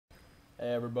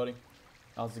Hey everybody,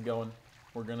 how's it going?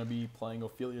 We're gonna be playing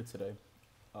Ophelia today,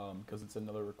 because it's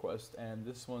another request, and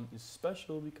this one is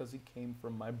special because it came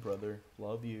from my brother.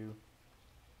 Love you.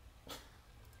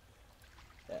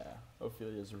 Yeah,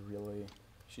 Ophelia is really,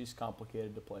 she's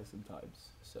complicated to play sometimes,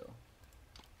 so.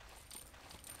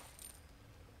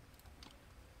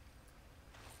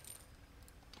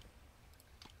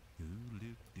 I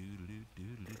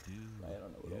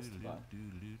don't know what else to buy.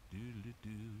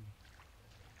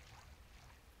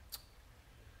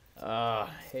 I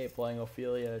hate playing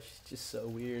Ophelia. She's just so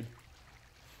weird.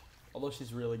 Although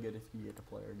she's really good if you get to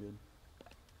play her good.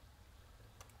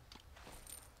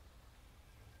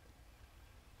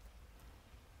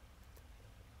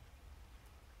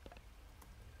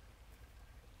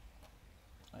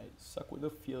 I suck with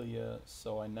Ophelia,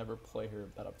 so I never play her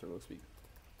that up to low speed.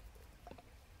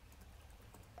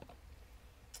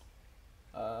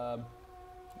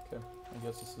 Okay, I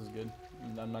guess this is good.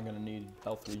 I'm not gonna need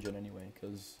health regen anyway,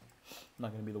 because I'm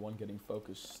not gonna be the one getting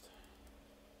focused.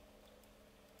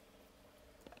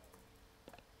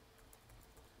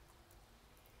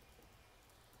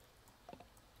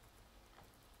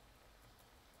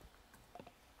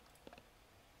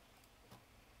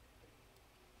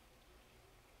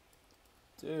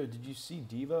 Dude, did you see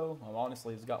Devo?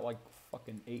 Honestly, he's got like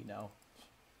fucking 8 now.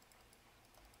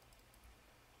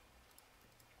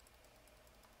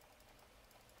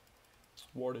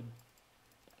 Warded.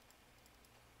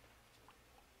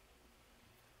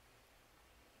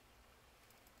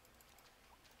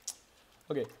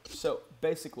 Okay, so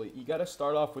basically, you gotta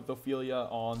start off with Ophelia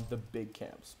on the big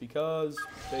camps, because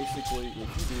basically, if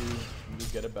you do,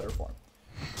 you get a better farm.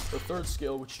 The third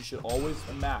skill, which you should always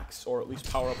max, or at least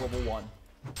power up level 1,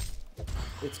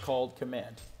 it's called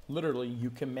command. Literally,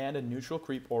 you command a neutral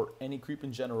creep, or any creep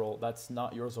in general that's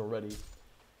not yours already.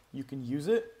 You can use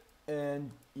it, and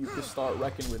you can start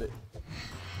wrecking with it.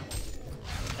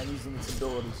 And using its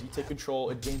abilities, you take control,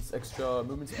 it gains extra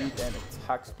movement speed and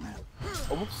attack speed.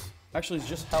 Oh, whoops. Actually, it's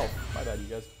just health. My bad, you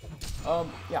guys.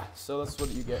 Yeah, so that's what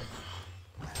you get.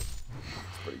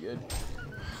 It's pretty good.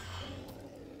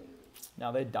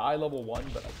 Now, they die level 1,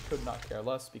 but I could not care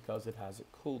less because it has a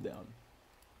cooldown.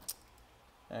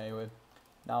 Anyway,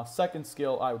 now second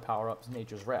skill I would power up is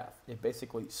Nature's Wrath. It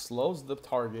basically slows the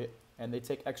target, and they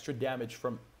take extra damage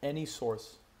from any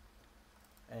source.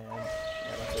 And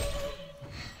yeah, that's it.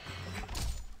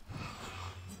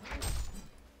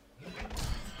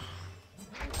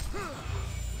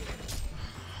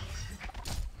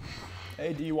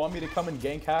 Hey, do you want me to come and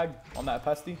gank Hag on that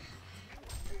pesty?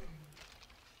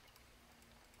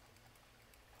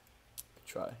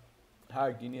 Try.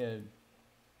 Hag, do you need a...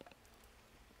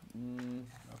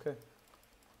 okay.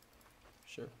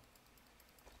 Sure.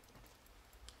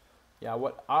 Yeah,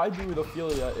 what I do with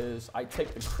Ophelia is I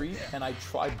take the creep and I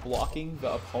try blocking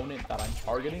the opponent that I'm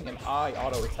targeting, and I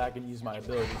auto-attack and use my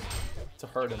abilities to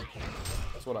hurt him.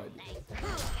 That's what I do.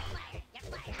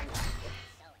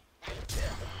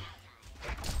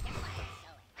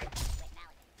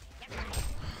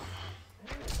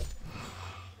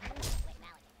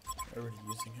 Already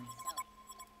using him.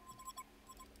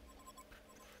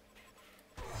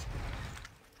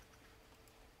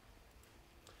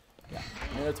 Yeah,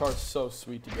 Minotaur's so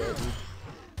sweet to get, dude.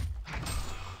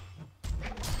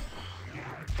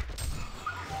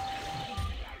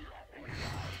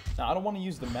 Now, I don't want to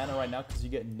use the mana right now because you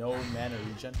get no mana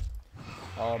regen.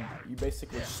 You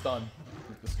basically stun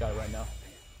with this guy right now.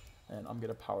 And I'm going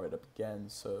to power it up again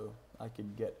so I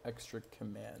can get extra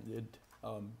commanded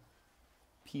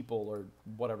people or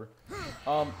whatever.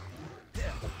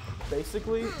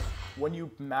 Basically, when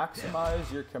you maximize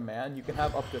your command, you can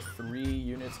have up to 3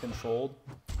 units controlled,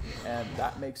 and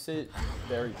that makes it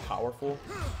very powerful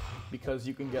because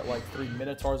you can get like 3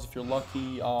 Minotaurs if you're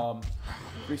lucky,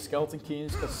 3 Skeleton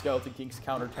Kings because Skeleton Kings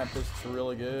counter Tempests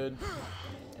really good,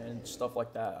 and stuff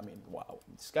like that. I mean, wow,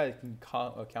 this guy can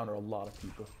counter a lot of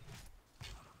people.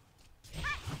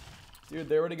 Dude,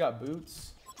 they already got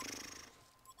boots.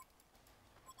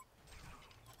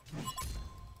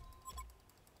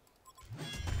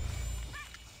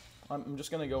 I'm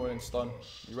just gonna go in and stun.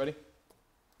 You ready?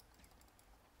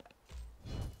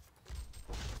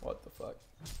 What the fuck?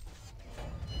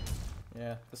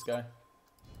 Yeah, this guy.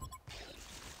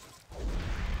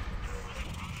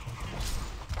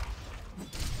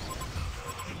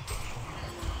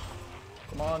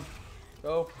 Come on,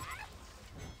 go.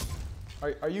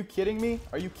 Are you kidding me?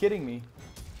 Are you kidding me?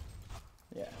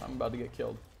 Yeah, I'm about to get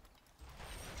killed.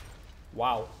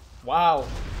 Wow. Wow.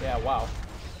 Yeah, wow.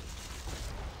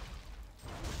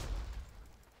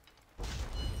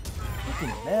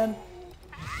 Man.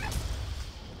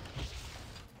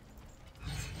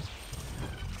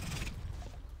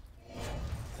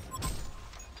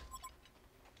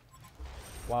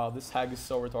 Wow, this hag is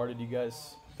so retarded, you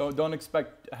guys. Don't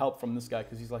expect help from this guy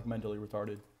because he's like mentally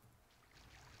retarded.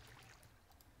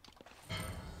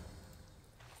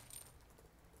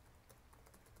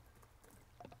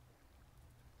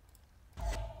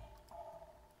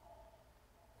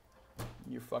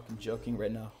 You're fucking joking right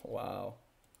now. Wow.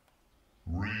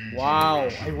 Wow,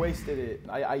 I wasted it.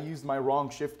 I used my wrong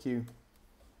shift key.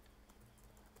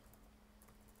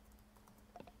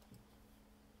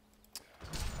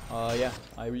 Yeah,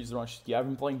 I used the wrong shift key. I've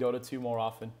been playing Dota 2 more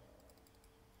often.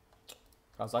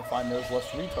 Because I find there's less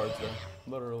retards there.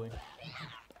 Literally.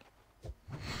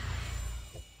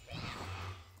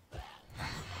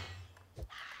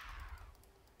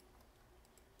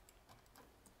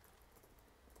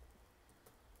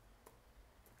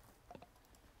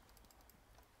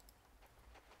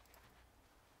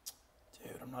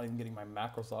 Dude, I'm not even getting my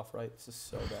macros off right. This is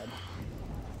so bad.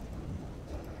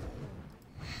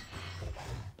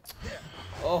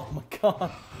 Oh my god.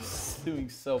 I'm doing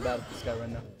so bad with this guy right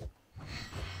now.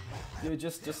 Dude,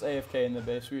 just AFK in the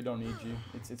base. We don't need you.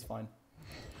 It's fine.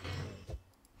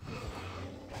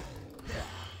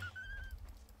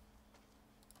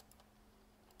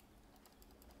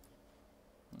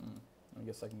 I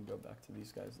guess I can go back to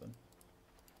these guys then.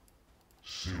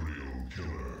 Serial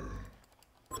killer.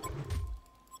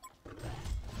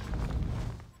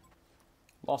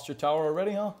 Lost your tower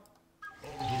already, huh?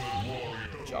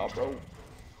 Good job, bro.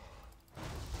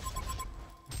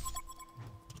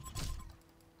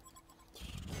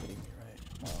 Kidding me, right?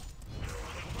 Wow.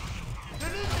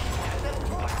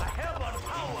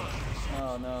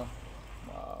 Oh no.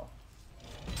 Wow.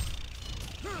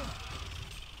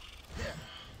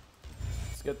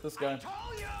 Let's get this guy.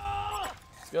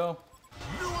 Let's go.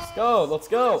 Let's go. Let's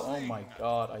go. Oh my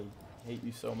god, I hate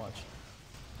you so much.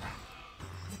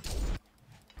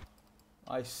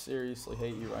 I seriously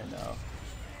hate you right now.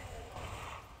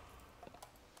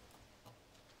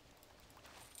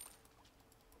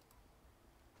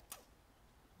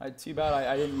 Too bad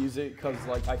I didn't use it because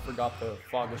like I forgot the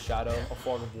Fog of Shadow. A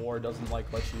Fog of War doesn't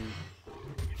like let you.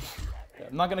 Yeah,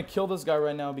 I'm not gonna kill this guy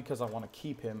right now because I want to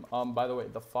keep him. By the way,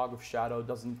 the Fog of Shadow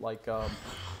doesn't like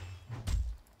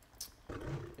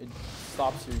it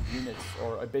stops your units,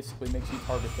 or it basically makes you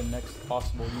target the next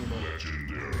possible unit.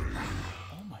 Legendary.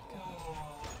 Oh my god.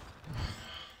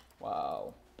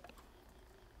 Wow.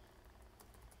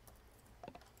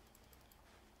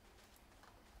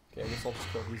 Okay, I guess I'll just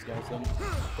kill these guys then,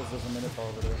 because there's a Minotaur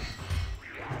over there.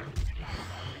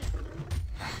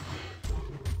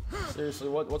 Seriously,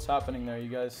 what's happening there, you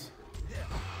guys?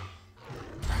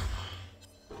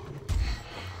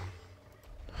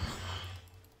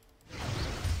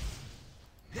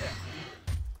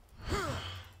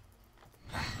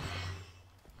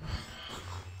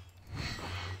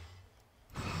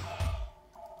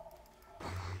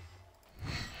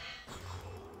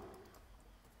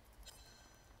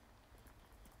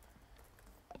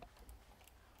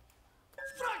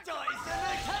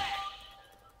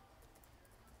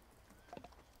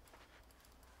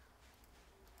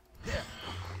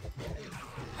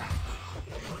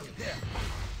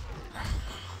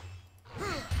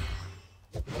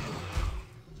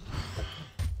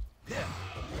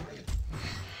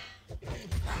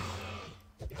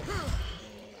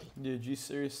 Dude, you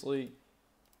seriously,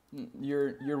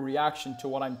 your reaction to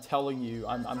what I'm telling you,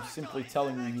 I'm simply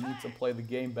telling you you need to play the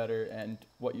game better, and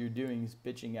what you're doing is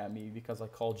bitching at me because I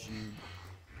called you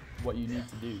what you need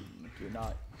to do.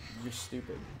 You're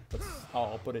stupid. That's how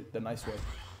I'll put it the nice way.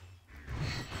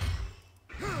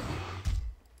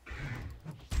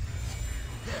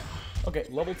 Okay,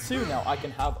 level 2 now, I can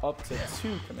have up to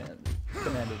 2 commanded,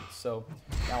 so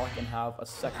now I can have a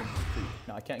second creep.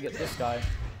 Now I can't get this guy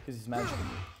because he's magical.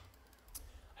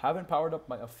 Haven't powered up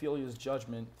my Ophelia's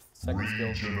Judgment second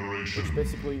skill, which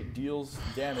basically deals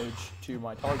damage to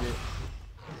my target.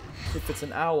 If it's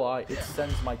an ally, it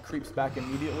sends my creeps back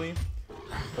immediately,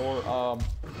 or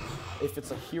if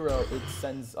it's a hero, it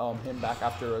sends him back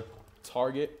after a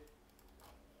target,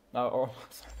 or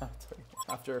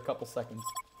after a couple seconds.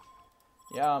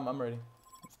 Yeah, I'm ready.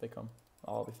 If they come,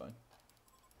 I'll be fine.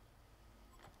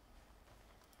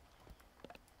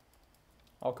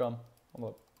 I'll come. Hold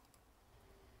up.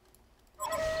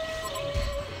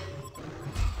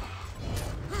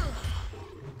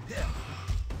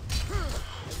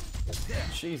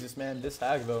 Jesus, man, this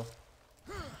hag though.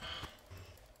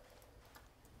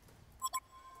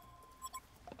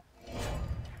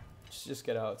 Just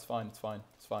get out. It's fine. It's fine.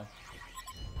 It's fine.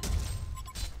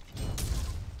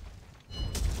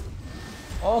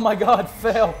 Oh my god,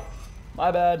 fail.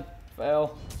 My bad.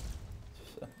 Fail.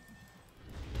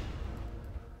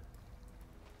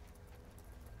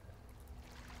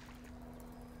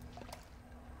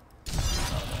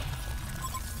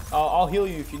 I'll heal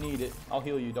you if you need it. I'll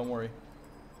heal you, don't worry.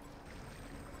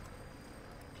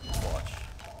 Watch.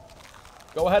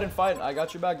 Go ahead and fight. I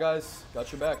got your back, guys.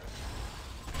 Got your back.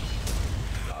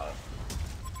 Wow.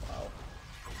 Wow.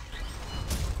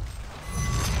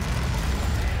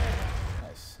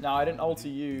 Nice. Now, I didn't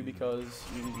ulti you because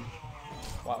you...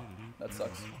 Wow, that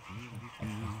sucks. I'm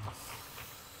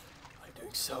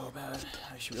doing so bad.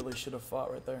 I really should have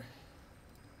fought right there.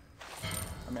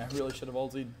 I mean, I really should have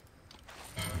ultied.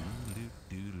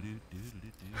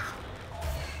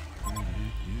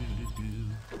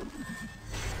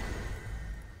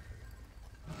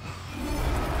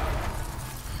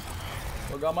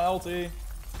 Still got my ulti.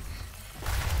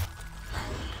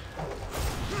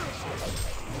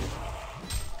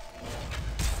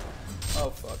 Oh,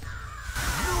 fuck.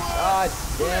 God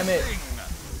damn it.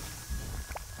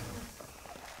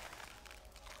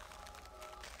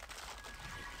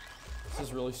 This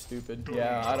is really stupid.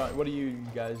 Yeah, I don't... What are you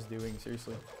guys doing?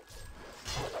 Seriously.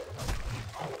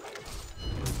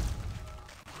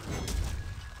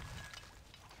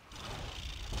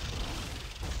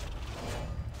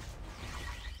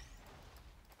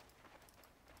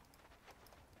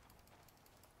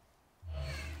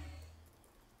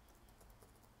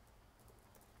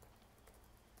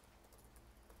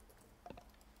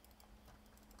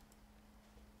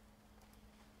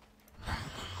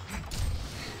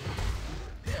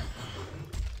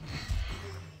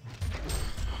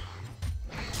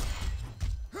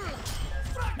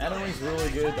 Anyway's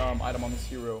really good item on this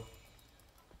hero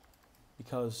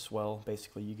because, well,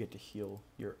 basically you get to heal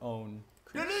your own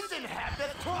creeps. Makes it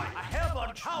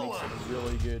a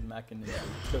really good mechanism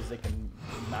because they can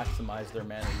maximize their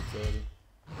mana utility.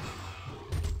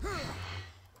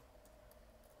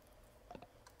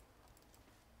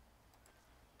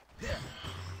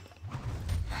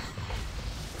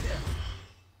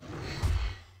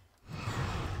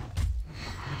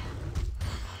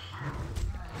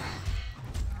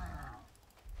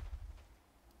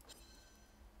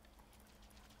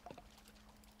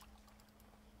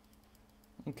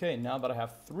 Okay, now that I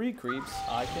have 3 creeps,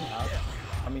 I can have,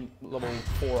 I mean, level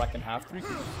 4, I can have 3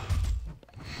 creeps.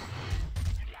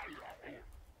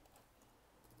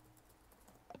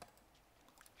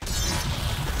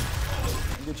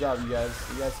 Good job, you guys.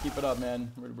 You guys keep it up,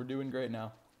 man. We're doing great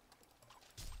now.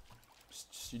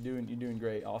 You're doing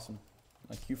great. Awesome.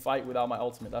 Like, you fight without my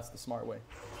ultimate. That's the smart way.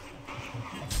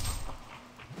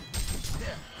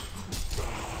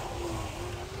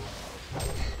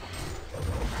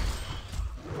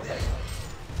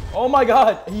 Oh my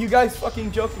god, are you guys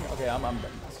fucking joking? Okay, I'm done.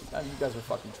 You guys are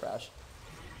fucking trash.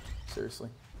 Seriously.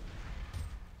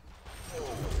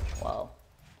 Wow.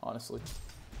 Honestly.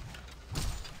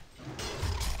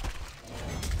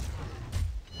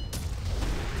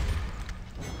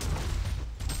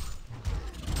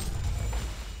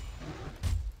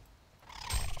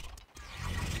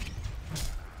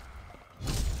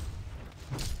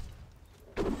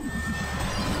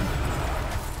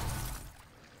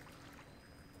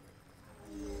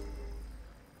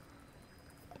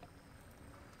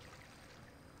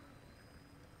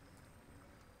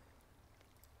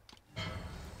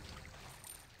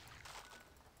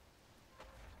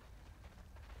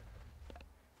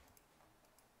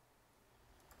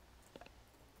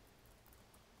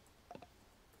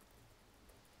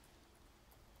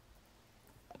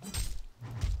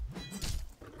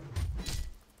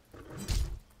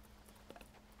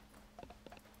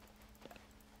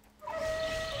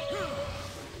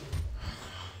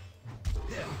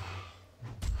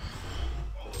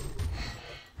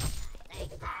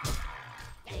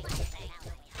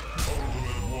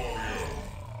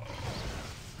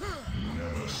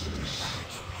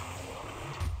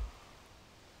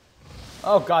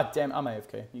 Oh god damn, I'm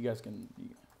AFK. You guys can...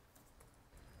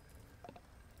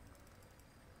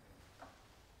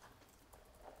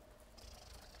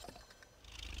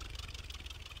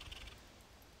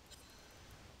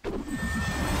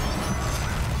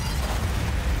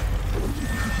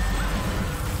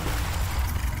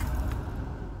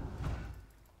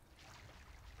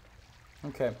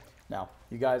 Okay, now,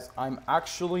 you guys, I'm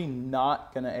actually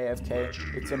not gonna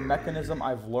AFK. It's a mechanism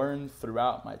I've learned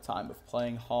throughout my time of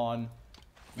playing HoN,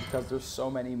 because there's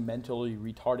so many mentally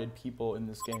retarded people in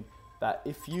this game that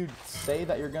if you say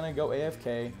that you're gonna go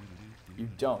AFK, you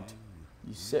don't.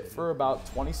 You sit for about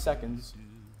 20 seconds,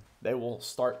 they will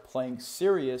start playing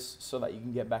serious so that you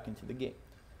can get back into the game.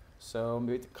 So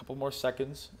maybe a couple more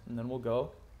seconds and then we'll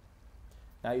go.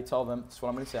 Now you tell them, that's what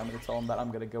I'm gonna say, I'm gonna tell them that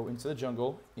I'm gonna go into the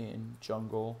jungle, in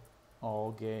jungle,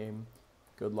 all game,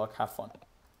 good luck, have fun.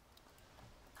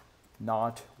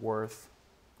 Not worth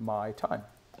my time.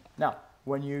 Now,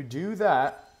 when you do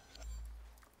that,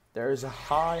 there is a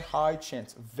high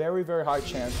chance, very high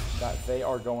chance that they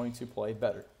are going to play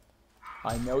better.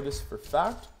 I know this for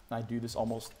fact, and I do this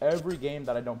almost every game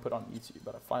that I don't put on YouTube,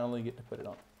 but I finally get to put it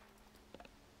on.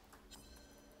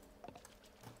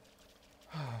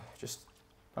 Just,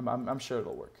 I'm sure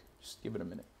it'll work. Just give it a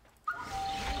minute.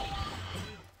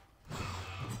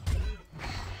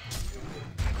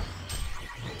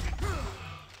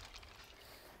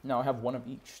 Now I have one of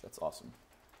each. That's awesome.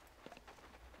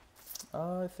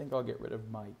 I think I'll get rid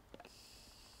of Mike.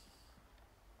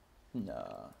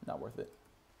 Nah, not worth it.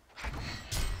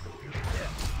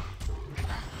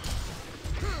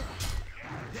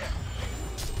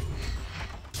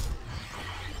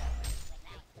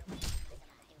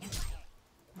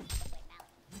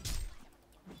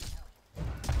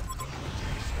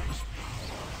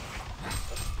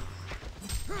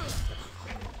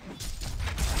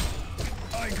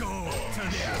 I go to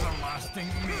the everlasting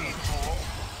meatball.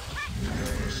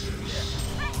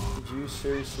 Did you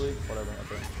seriously? Whatever,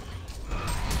 okay.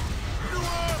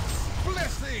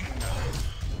 Blessing.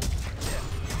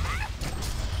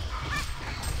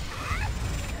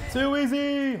 Too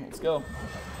easy! Let's go.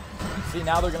 See,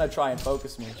 now they're gonna try and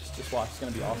focus me. Just watch, it's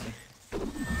gonna be awesome.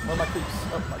 Oh, my creeps.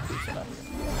 Oh, my creeps are not here.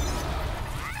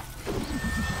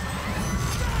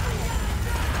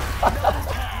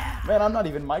 Man, I'm not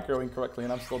even microing correctly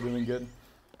and I'm still doing good.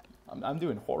 I'm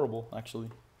doing horrible, actually.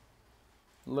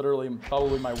 Literally,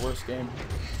 probably my worst game.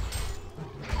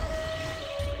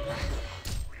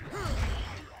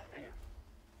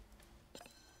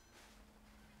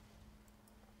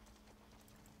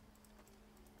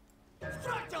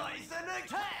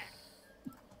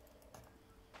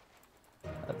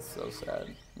 That's so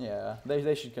sad. Yeah,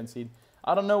 they should concede.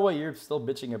 I don't know what you're still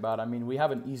bitching about. I mean, we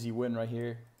have an easy win right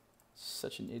here.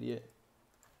 Such an idiot.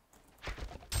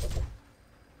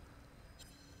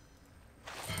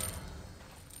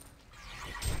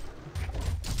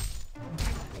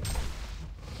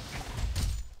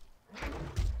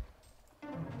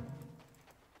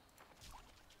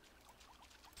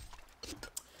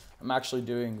 I'm actually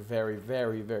doing very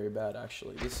bad,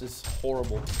 actually. This is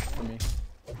horrible for me.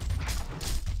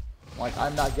 Like,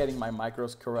 I'm not getting my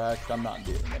micros correct. I'm not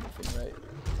doing anything right.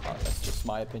 That's just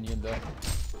my opinion, though.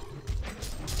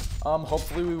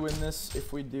 Hopefully we win this.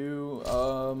 If we do,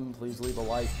 please leave a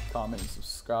like, comment, and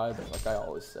subscribe, like I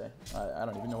always say. I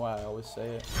don't even know why I always say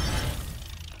it.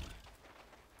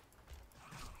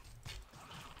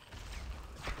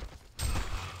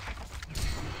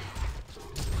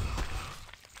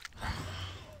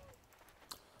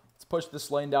 Let's push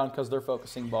this lane down because they're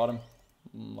focusing bottom,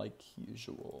 like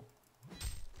usual.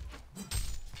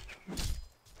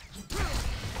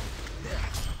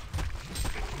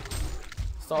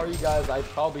 Sorry guys, I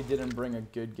probably didn't bring a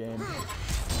good game.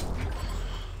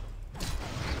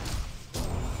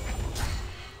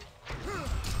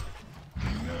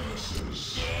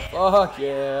 Fuck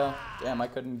yeah. Damn, I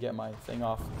couldn't get my thing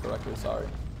off correctly, sorry.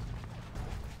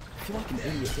 I feel like an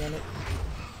idiot, damn it.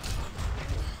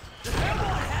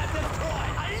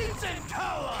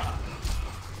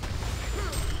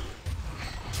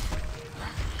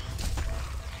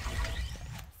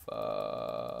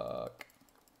 Fuck.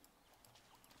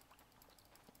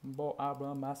 Boy, I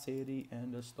run my city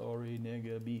and the story,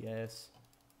 nigga, BS.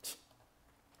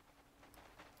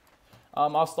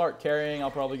 I'll start carrying.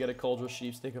 I'll probably get a Coldra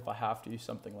Sheep Stick if I have to,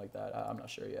 something like that. I'm not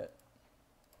sure yet.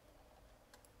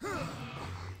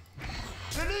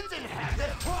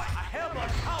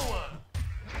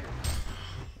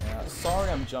 Yeah, sorry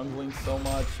I'm jungling so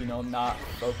much, you know, not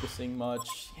focusing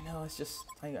much. You know, it's just,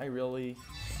 I really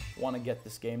want to get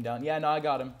this game down. Yeah, no, I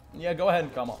got him. Yeah, go ahead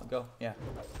and come on, go. Yeah.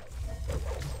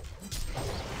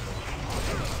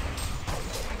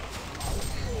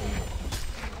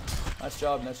 Nice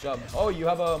job, nice job. Oh, you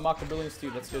have a Maka Brilliance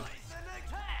too, that's good.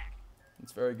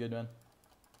 It's very good, man.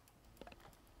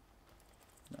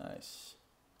 Nice.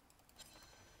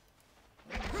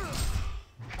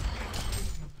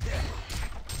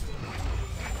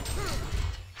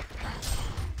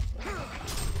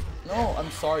 No,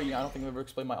 I'm sorry, I don't think I've ever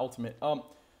explained my ultimate.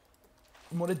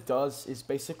 What it does is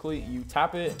basically you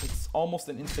tap it, it's almost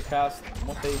an insta-cast.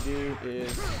 What they do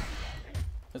is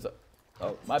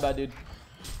oh, my bad, dude.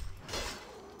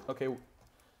 Okay,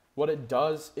 what it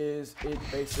does is it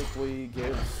basically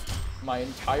gives my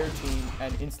entire team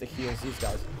and insta heals these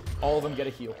guys. All of them get a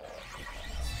heal.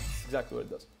 That's exactly what it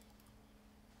does.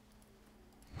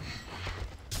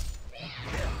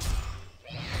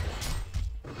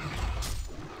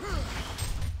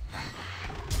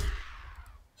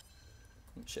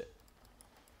 Shit.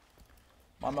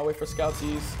 I'm on my way for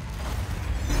scoutsies.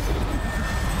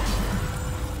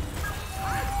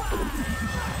 I'm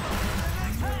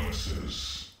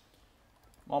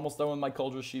almost done with my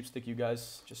Coldra Sheepstick, you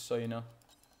guys, just so you know.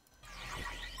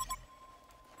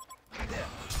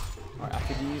 Alright,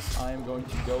 after these, I am going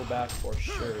to go back for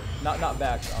sure. Not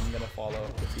back, I'm going to follow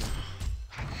the team.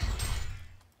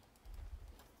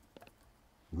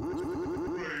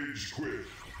 Rage quit.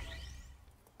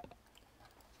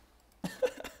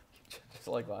 Just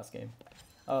like last game.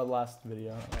 Last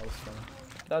video. That was funny.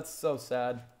 That's so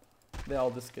sad. They all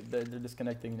they're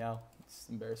disconnecting now. It's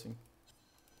embarrassing.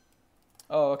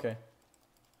 Oh, okay.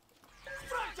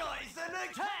 Strategize and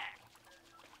attack!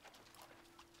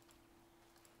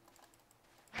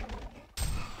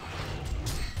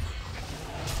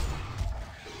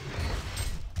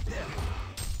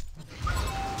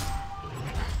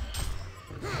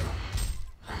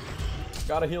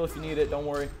 Gotta heal if you need it, don't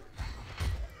worry.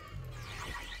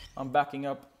 I'm backing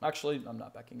up. Actually, I'm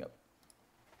not backing up.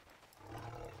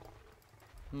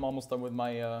 I'm almost done with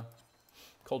my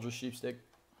Coldra Sheepstick.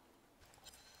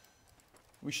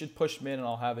 We should push mid and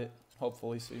I'll have it,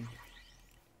 hopefully soon.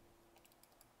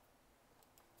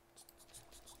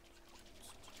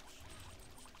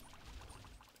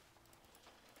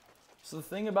 So the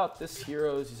thing about this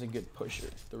hero is he's a good pusher.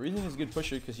 The reason he's a good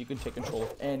pusher is because you can take control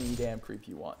of any damn creep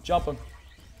you want. Jump him.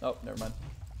 Oh, never mind.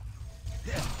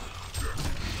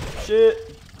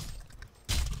 Shit.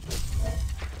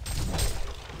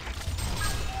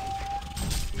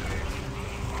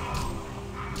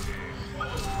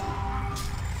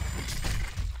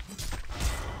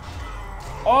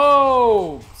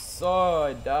 Oh, so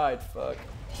I died. Fuck.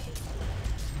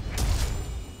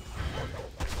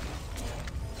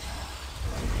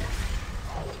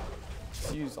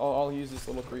 I'll use this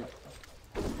little creep.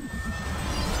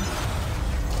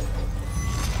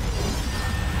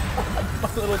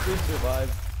 My little creep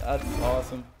survived. That's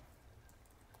awesome.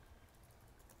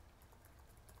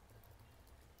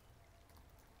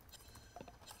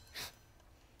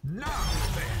 Now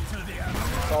then to the other.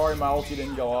 Sorry, my ulti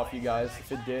didn't go off, you guys.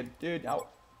 If it did, dude, ow.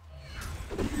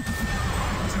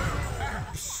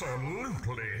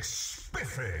 Absolutely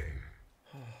spiffy.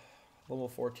 Level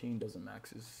 14 doesn't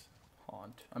max his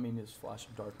haunt. I mean, his flash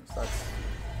of darkness.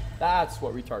 That's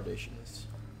what retardation is.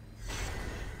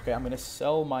 Okay, I'm gonna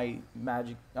sell my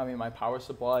my power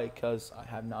supply because I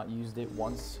have not used it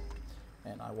once,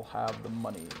 and I will have the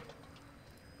money.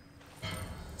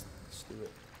 Let's do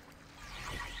it.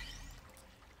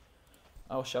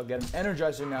 I shall get an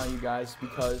Energizer now, you guys,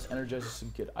 because Energizer is a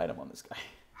good item on this guy.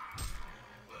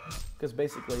 Because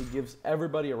basically, it gives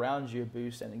everybody around you a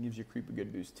boost, and it gives your creep a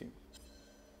good boost too.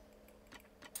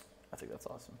 I think that's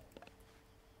awesome.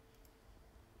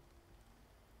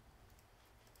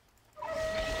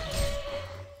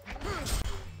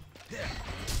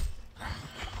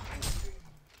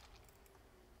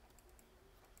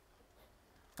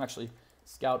 Actually,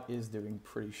 Scout is doing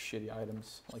pretty shitty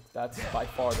items. Like, that's by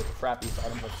far the crappiest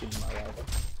items I've seen in my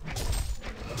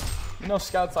life. You know,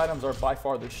 Scout's items are by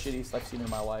far the shittiest I've seen in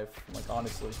my life. Like,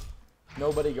 honestly.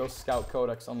 Nobody goes Scout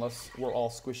Codex unless we're all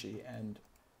squishy, and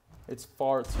it's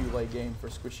far too late game for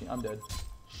squishy. I'm dead.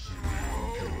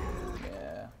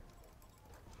 Yeah.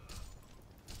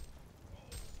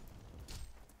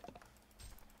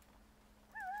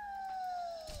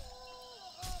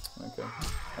 Okay.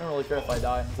 I don't really care if I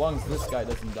die, as long as this guy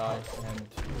doesn't die, and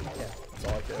yeah, that's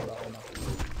all I care about right now.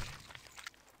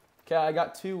 Okay, I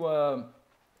got 2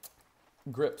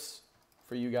 grips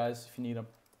for you guys if you need them.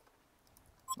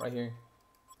 Right here.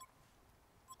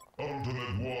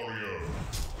 Ultimate Warrior.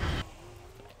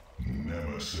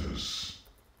 Nemesis.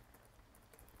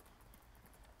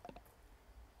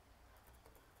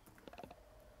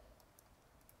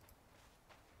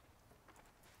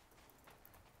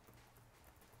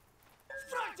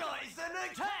 Strategize and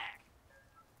attack!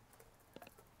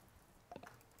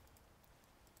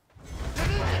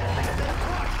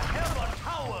 Heaven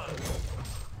power!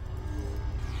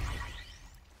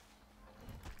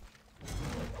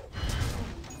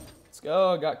 Let's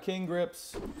go, got king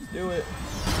grips. Let's do it.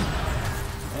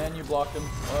 And you blocked him.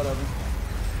 Whatever.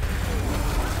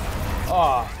 Aw,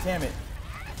 oh, damn it.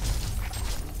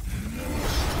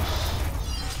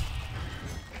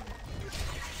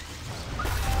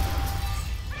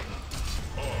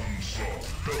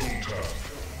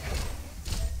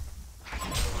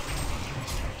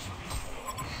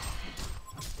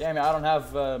 Damn it, I don't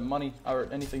have money or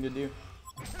anything to do.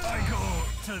 I go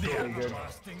to the Really good.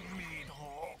 everlasting mead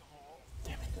hall.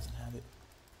 Damn it, he doesn't have it.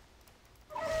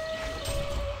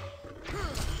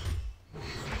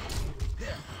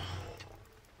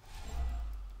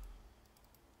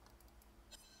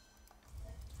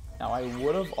 Now I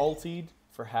would have ultied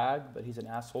for Hag, but he's an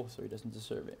asshole, so he doesn't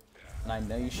deserve it. And I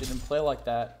know you shouldn't play like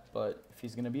that, but if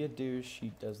he's gonna be a douche,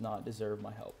 he does not deserve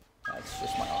my help. That's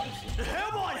just my honesty.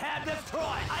 Everyone had destroyed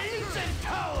an ancient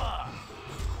tower!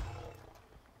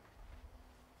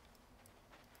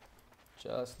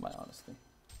 Just my honesty.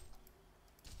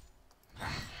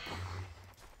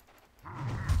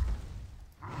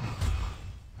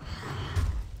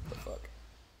 The fuck?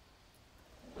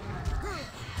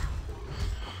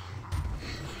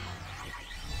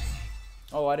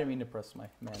 Oh, I didn't mean to press my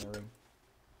mana ring.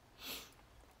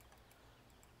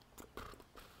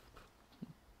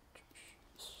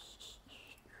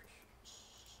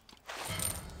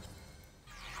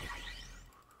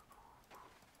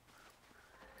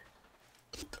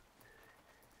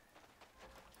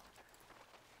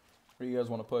 What do you guys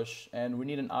want to push? And we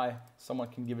need an eye. Someone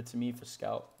can give it to me for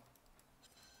scout.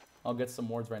 I'll get some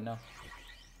wards right now.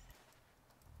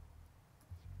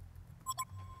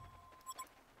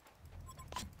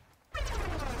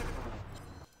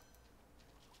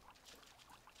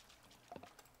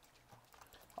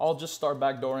 I'll just start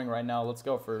backdooring right now. Let's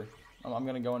go for... I'm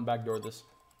going to go and backdoor this.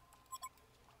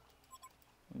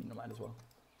 Might as well.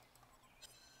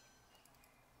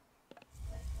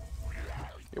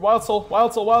 Hey, Wild Soul,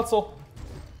 Wild Soul, Wild Soul.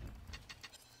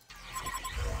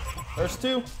 There's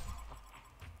two.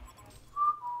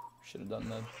 Should have done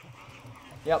that.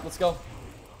 Yep, let's go.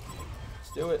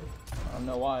 Let's do it. I don't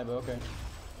know why, but okay.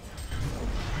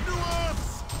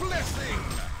 Nuance blessing.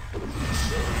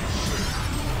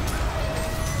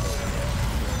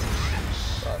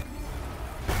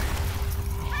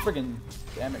 Friggin'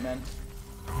 damn it, man.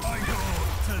 I go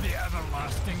to the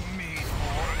everlasting mead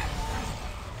hall.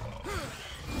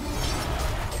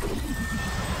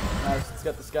 Nice, let's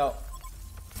get the scout.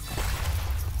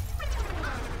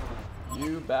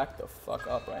 You back the fuck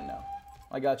up right now.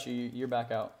 I got you, you're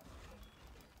back out.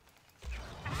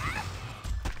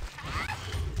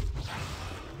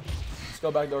 Let's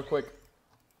go back door quick.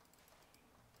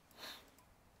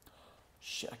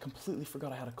 Shit, I completely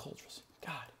forgot I had a Coldress.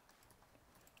 God.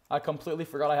 I completely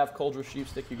forgot I have Coldress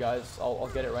Sheepstick, you guys. I'll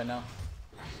get it right now.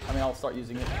 I mean, I'll start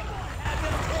using it.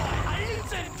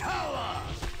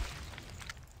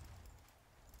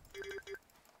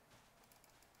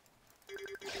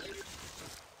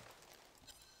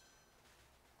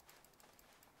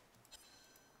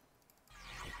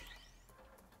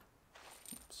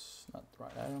 It's not the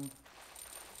right item.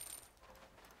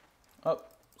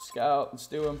 Up, scout, let's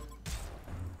do him.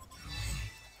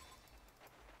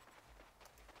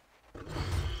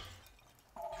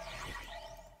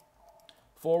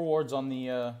 Four wards on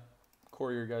the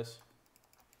courier, guys.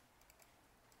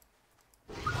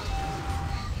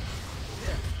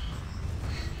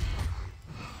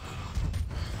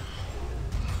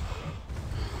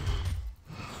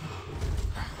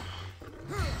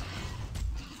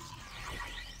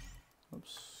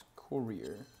 Oops,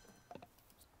 courier.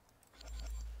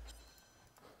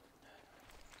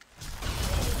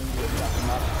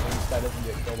 This guy doesn't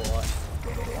get killed a lot.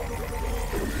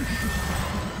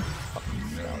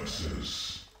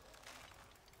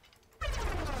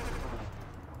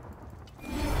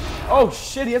 Oh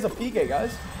shit, he has a PK,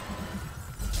 guys.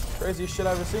 Craziest shit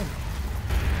I've ever seen.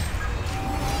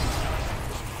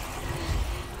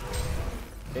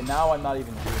 Okay, now I'm not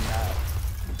even doing that.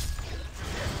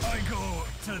 I go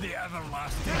to the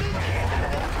everlasting.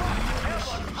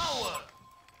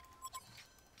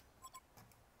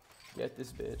 Get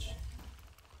this bitch.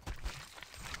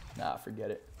 Nah,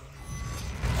 forget it.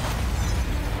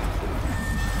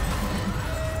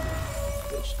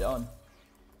 Bitch done.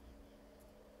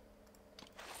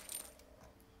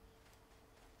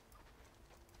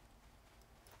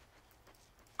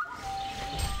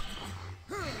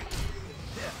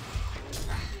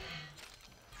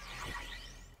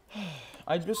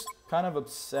 I'm just kind of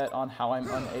upset on how I'm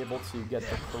unable to get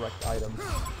the correct items.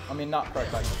 I mean, not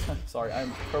correct items. Sorry,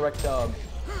 I'm correct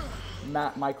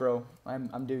micro.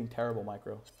 I'm doing terrible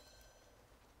micro.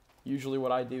 Usually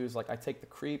what I do is like I take the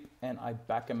creep and I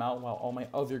back him out while all my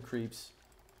other creeps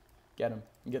get him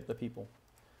and get the people.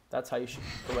 That's how you should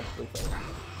correctly play.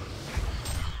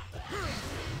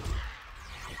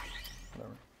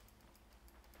 Whatever.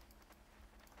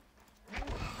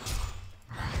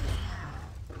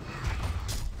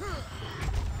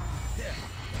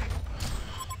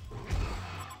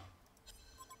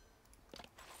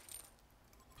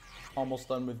 Almost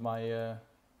done with my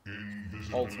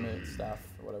ultimate staff,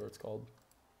 or whatever it's called.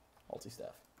 Ulti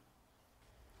staff.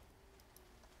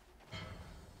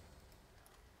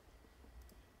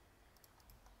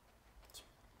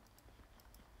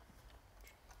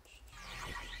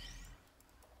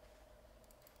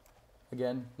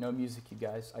 again, no music, you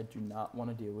guys. I do not want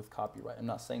to deal with copyright. I'm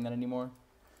not saying that anymore.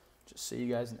 Just so you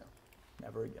guys know.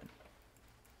 Never again.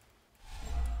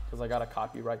 Because I got a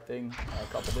copyright thing a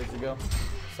couple days ago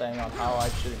saying on how I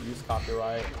shouldn't use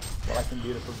copyright, what I can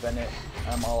do to prevent it.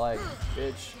 And I'm all like,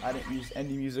 bitch, I didn't use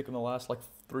any music in the last like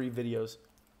 3 videos.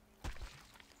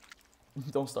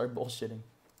 Don't start bullshitting.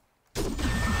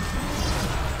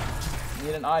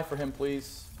 Need an eye for him,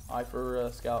 please. Eye for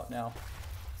Scout now.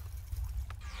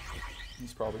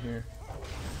 He's probably here.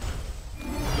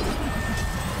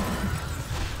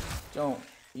 Don't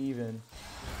even.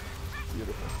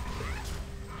 Beautiful.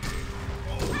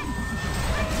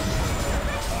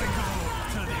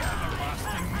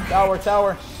 Tower,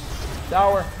 tower,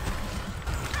 tower.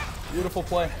 Beautiful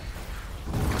play.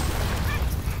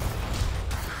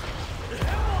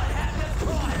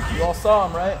 You all saw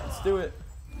him, right? Let's do it.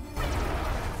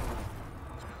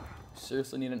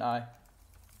 Seriously need an eye.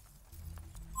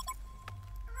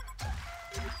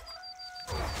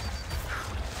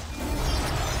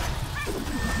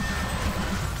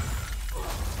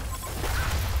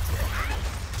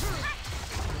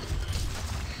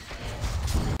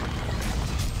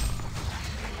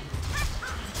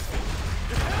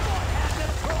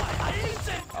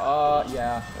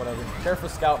 Yeah, whatever. Careful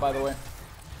Scout, by the way.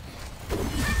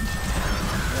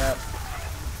 Yep.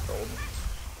 Gold.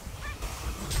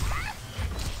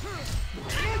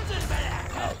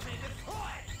 Ouch.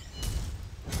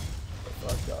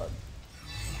 Oh, God.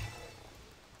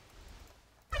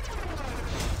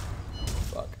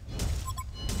 Fuck.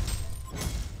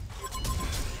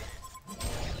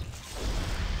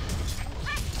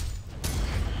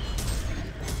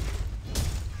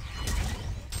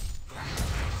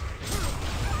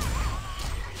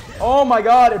 Oh my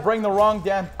God, it bring the wrong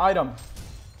damn item.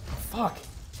 Fuck.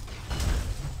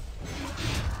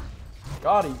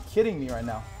 God, are you kidding me right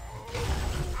now?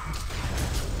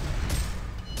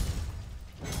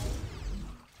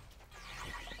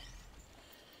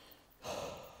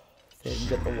 They didn't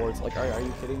get the wards. Like, are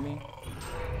you kidding me?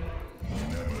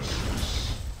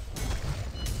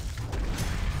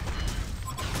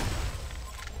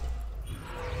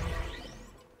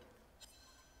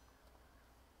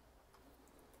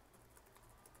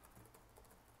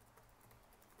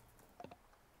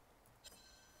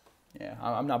 Yeah,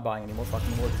 I'm not buying any more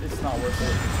fucking wards. It's not worth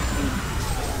it. I mean,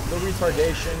 the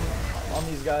retardation on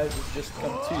these guys is just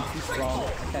become too strong.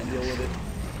 I can't deal with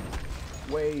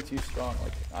it. Way too strong.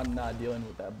 Like, I'm not dealing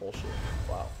with that bullshit.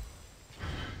 Wow.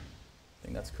 I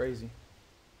think that's crazy.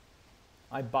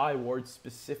 I buy wards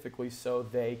specifically so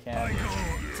they can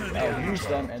use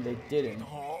them, and they didn't.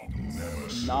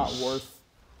 It's not worth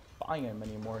buying them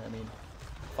anymore. I mean,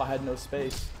 if I had no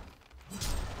space.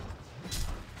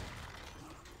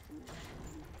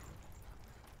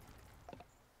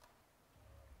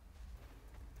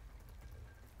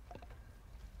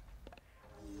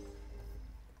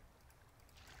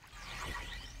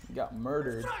 Got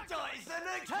murdered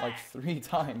like 3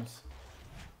 times.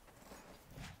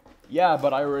 Yeah,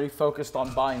 but I already focused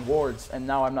on buying wards, and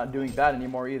now I'm not doing that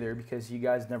anymore either because you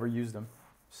guys never used them.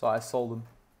 So I sold them.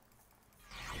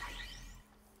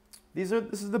 This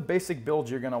is the basic build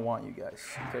you're gonna want, you guys.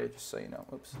 Okay, just so you know.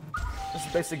 Oops. This is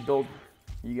the basic build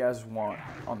you guys want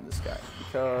on this guy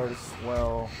because,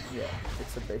 well, yeah,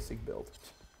 it's a basic build.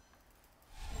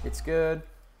 It's good.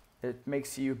 It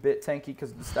makes you a bit tanky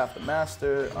because of the Staff the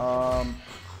Master. Yeah,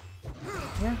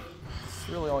 that's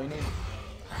really all you need.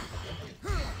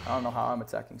 I don't know how I'm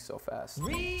attacking so fast.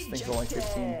 This thing's only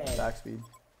 15 attack speed.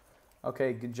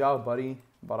 Okay, good job, buddy.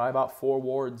 But I bought 4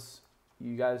 wards.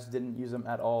 You guys didn't use them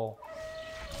at all.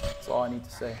 That's all I need to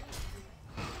say.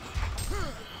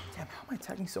 Damn, how am I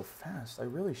attacking so fast? I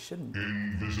really shouldn't.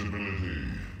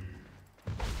 Invisibility.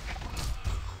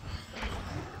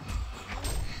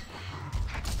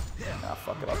 Nah,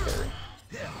 fuck it, I'll carry.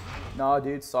 Nah,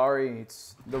 dude, sorry.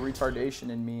 It's the retardation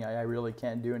in me. I really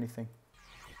can't do anything.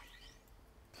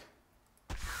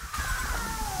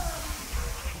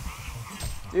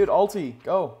 Dude, ulti,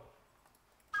 go.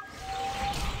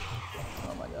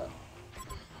 Oh my God.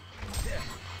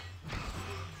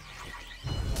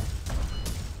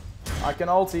 I can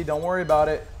ulti, don't worry about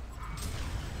it.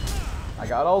 I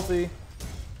got ulti.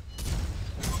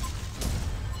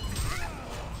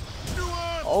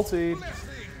 Ulti.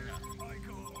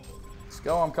 Let's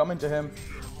go, I'm coming to him.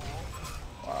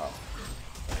 Wow.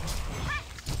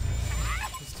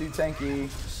 He's too tanky,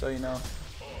 just so you know.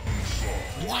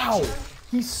 Wow,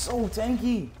 he's so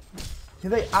tanky.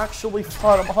 They actually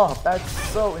fought him off. That's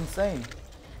so insane.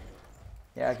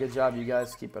 Yeah, good job, you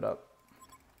guys. Keep it up.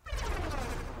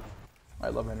 I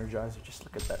love Energizer. Just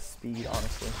look at that speed,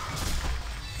 honestly.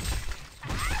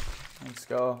 Let's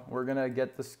go. We're gonna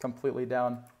get this completely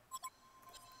down.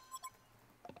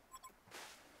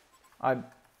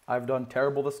 I've done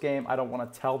terrible this game. I don't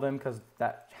want to tell them because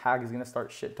that hag is gonna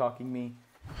start shit talking me.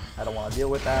 I don't want to deal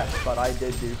with that, but I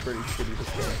did do pretty shitty this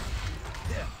game.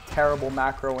 Terrible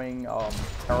macroing,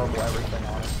 terrible everything,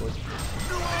 honestly.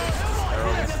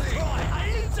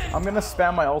 Terrible. I'm gonna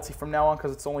spam my ulti from now on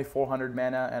because it's only 400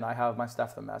 mana and I have my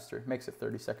Staff the Master. Makes it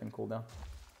 30-second cooldown.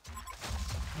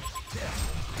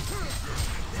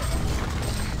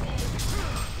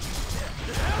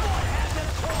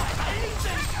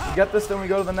 We get this, then we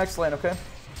go to the next lane, okay?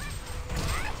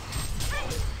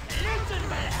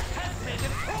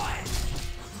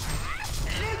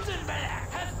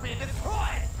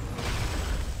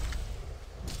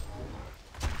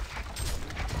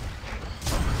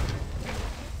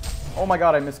 Oh my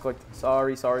god, I misclicked.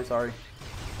 Sorry.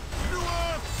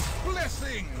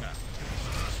 Blessing.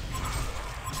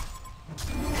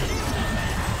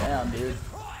 Damn, dude.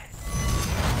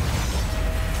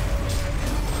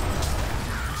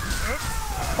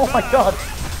 Oh my god!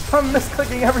 I'm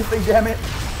misclicking everything, damn it!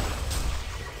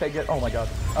 Okay, good. Oh my god.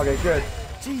 Okay, good.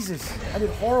 Jesus, I did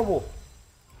horrible.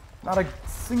 Not a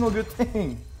single good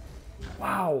thing.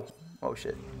 Wow. Oh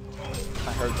shit.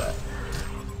 I heard that.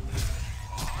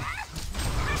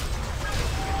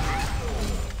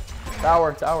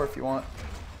 Tower if you want.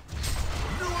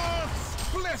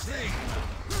 Blessing.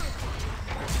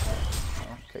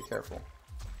 Okay, careful.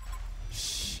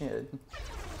 Shit.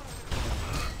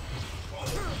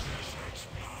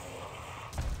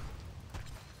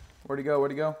 Where'd he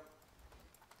go?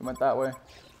 He went that way.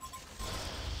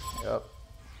 Yep.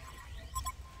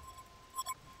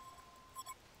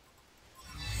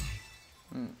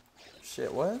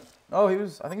 Shit, what? Oh, I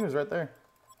think he was right there.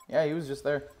 Yeah, he was just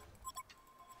there.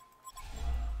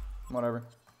 Whatever.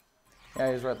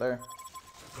 Yeah, he's right there.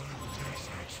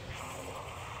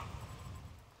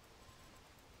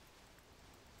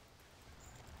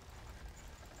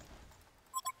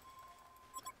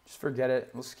 Just forget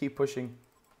it. Let's keep pushing.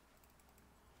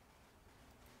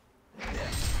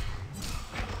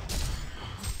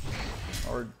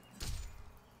 Or...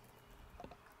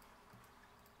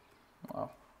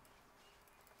 Wow.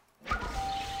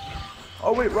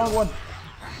 Oh wait, wrong one.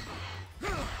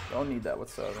 Don't need that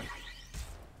whatsoever.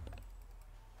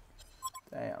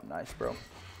 Damn, nice, bro.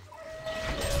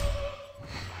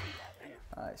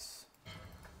 Nice.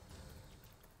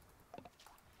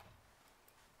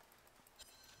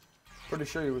 Pretty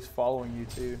sure he was following you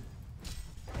too.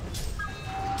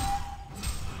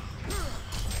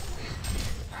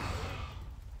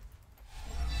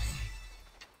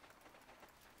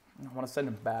 I want to send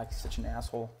him back. He's such an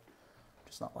asshole.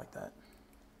 Just not like that.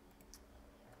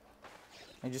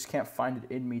 I just can't find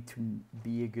it in me to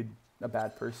be a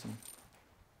bad person.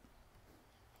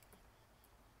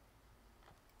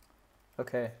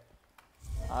 Okay.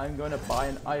 I'm going to buy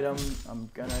an item. I'm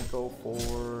going to go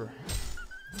for...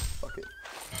 Fuck it.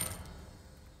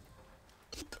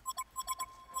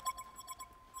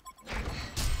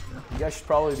 You guys should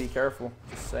probably be careful.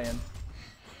 Just saying.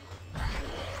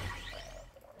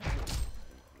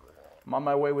 I'm on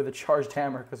my way with a charged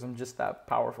hammer because I'm just that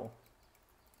powerful.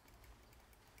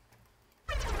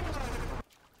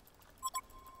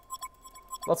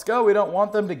 Let's go. We don't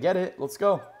want them to get it. Let's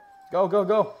go. Go, go,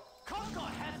 go.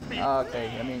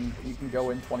 Okay, I mean, you can go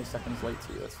in 20 seconds late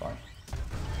too. That's fine.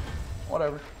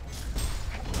 Whatever.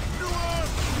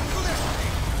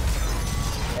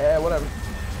 Yeah, whatever.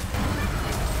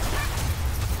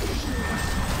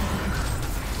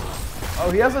 Oh,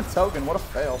 he has a token. What a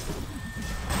fail.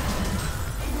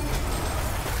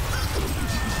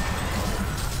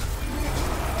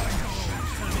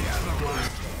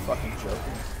 Fucking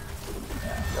joking.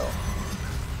 Yeah, go.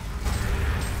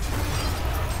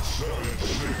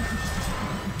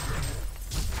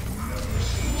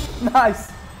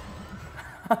 Nice.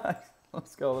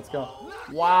 Let's go, let's go.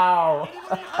 Wow.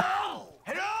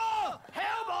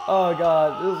 Oh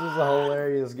god, this is a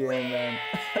hilarious game, man.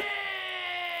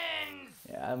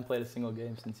 Yeah, I haven't played a single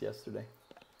game since yesterday.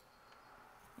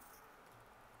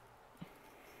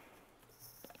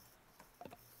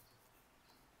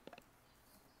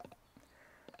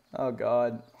 Oh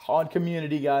god. HoN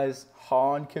community, guys.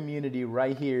 HoN community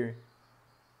right here.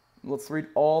 Let's read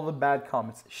all the bad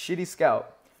comments. Shitty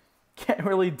Scout. Can't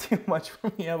really do much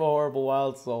for me. I have a horrible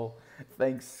wild soul.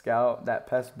 Thanks, Scout. That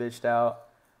pest bitched out.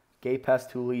 Gay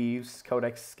pest who leaves.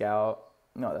 Codex Scout.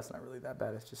 No, that's not really that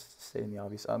bad. It's just stating the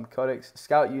obvious. Codex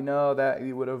Scout, you know that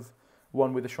you would have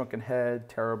won with a shrunken head.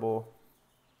 Terrible.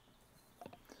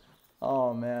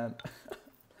 Oh, man.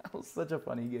 That was such a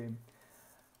funny game.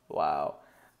 Wow.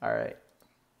 All right.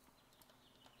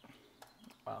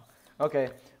 Okay,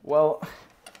 well,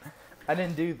 I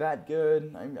didn't do that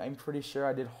good. I'm pretty sure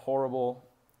I did horrible.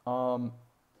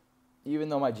 Even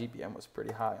though my GPM was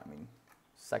pretty high. I mean,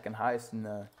 second highest in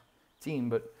the team,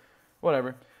 but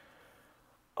whatever.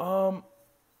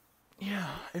 Yeah,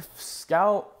 if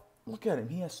Scout, look at him.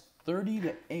 He has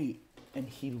 30-8, and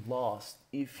he lost.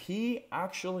 If he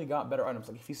actually got better items,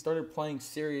 like if he started playing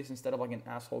serious instead of like an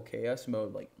asshole KS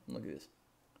mode, like, look at this.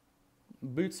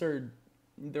 Boots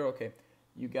they're okay.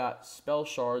 You got Spell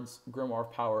Shards, Grimoire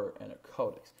of Power, and a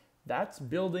Codex. That's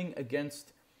building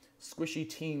against squishy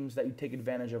teams that you take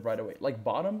advantage of right away. Like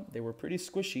bottom, they were pretty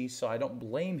squishy, so I don't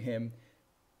blame him.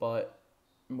 But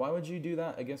why would you do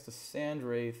that against a Sand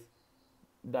Wraith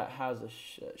that has a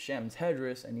Sham's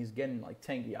Headdress and he's getting like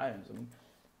tanky items? I mean,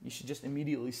 you should just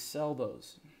immediately sell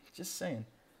those. Just saying.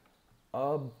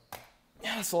 Yeah,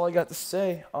 that's all I got to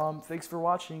say. Thanks for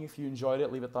watching. If you enjoyed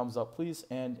it, leave a thumbs up, please.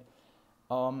 And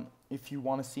if you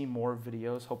want to see more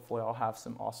videos, hopefully I'll have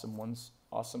some awesome ones.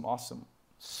 Awesome.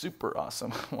 Super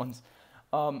awesome ones.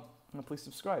 Please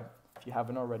subscribe if you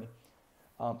haven't already.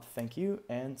 Thank you,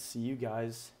 and see you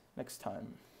guys next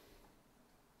time.